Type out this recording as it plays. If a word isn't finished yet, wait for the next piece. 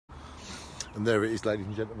And there it is, ladies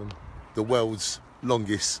and gentlemen, the world's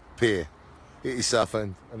longest pier. It is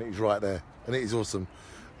Southend, and it is right there, and it is awesome.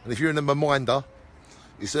 And if you're in the Minder,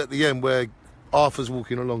 it's at the end where Arthur's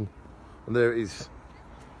walking along, and there it is.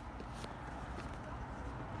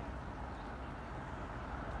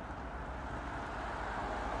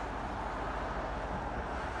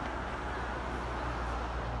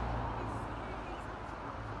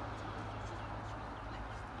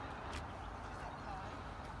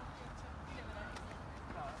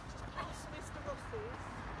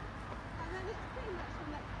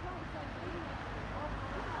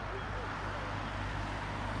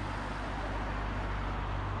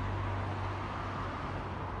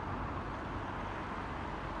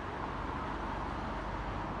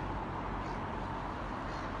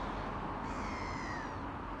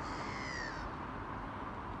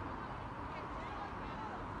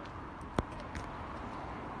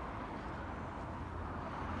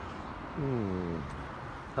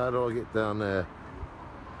 How do I get down there?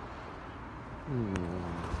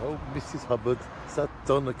 Oh, Mrs. Hubbard sat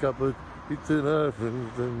on the cupboard, it's an earth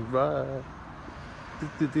and right.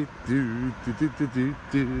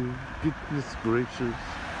 Goodness gracious.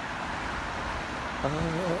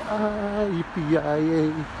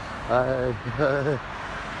 Yippee-yi-yi.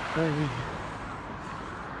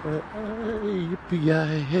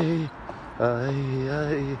 Yippee-yi-yi.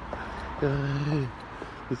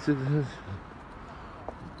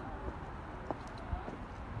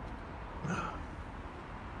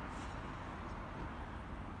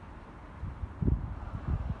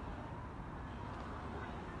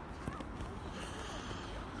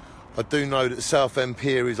 I do know that Southend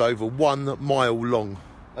Pier is over 1 mile long,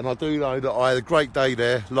 and I do know that I had a great day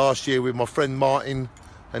there last year with my friend Martin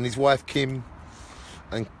and his wife Kim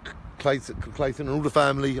and Clayton and all the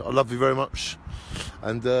family. I love you very much,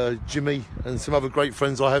 and Jimmy and some other great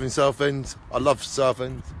friends I have in Southend. I love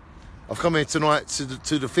Southend. I've come here tonight to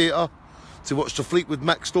the theatre to watch the Fleetwood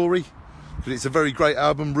Mac story, because it's a very great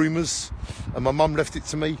album, Rumours, and my mum left it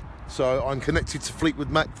to me, so I'm connected to Fleetwood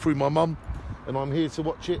Mac through my mum, and I'm here to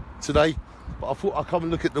watch it today. But I thought I'd come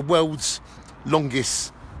and look at the world's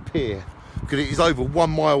longest pier, because it is over 1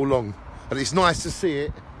 mile long, and it's nice to see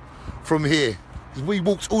it from here, because we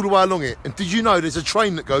walked all the way along it. And did you know there's a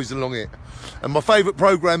train that goes along it? And my favourite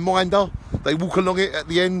programme, Minder, they walk along it at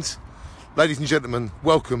the end. Ladies and gentlemen,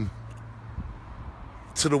 welcome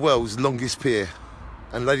to the world's longest pier.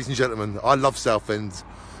 And ladies and gentlemen, I love Southend,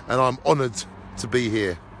 and I'm honoured to be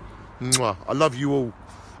here. Mwah. I love you all.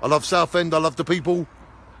 I love Southend, I love the people,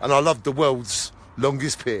 and I love the world's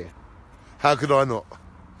longest pier. How could I not?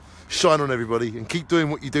 Shine on, everybody, and keep doing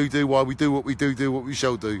what you do while we do what we do what we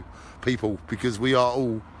shall do, people, because we are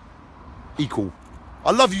all equal. I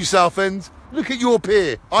love you, Southend. Look at your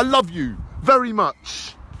pier. I love you very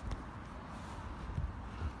much.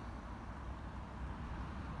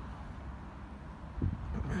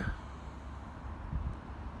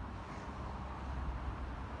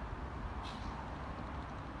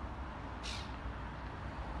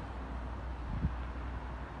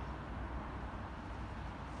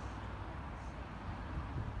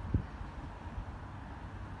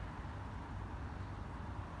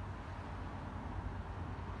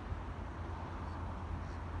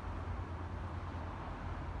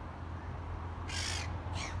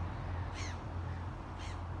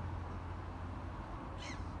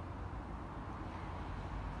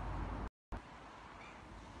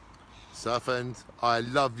 Southend, I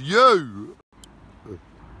love you.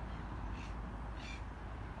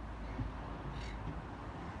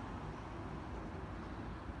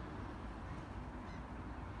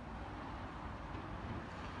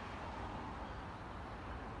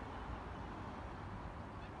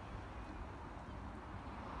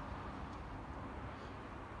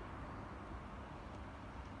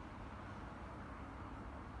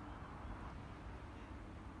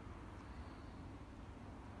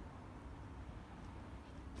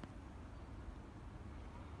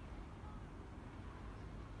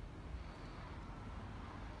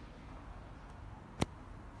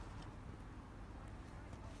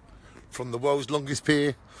 From the world's longest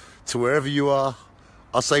pier to wherever you are,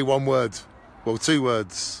 I'll say one word. Well, 2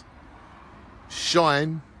 words.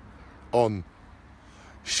 Shine on.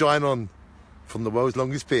 Shine on from the world's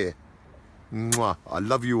longest pier. Mwah. I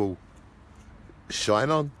love you all.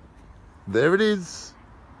 Shine on. There it is.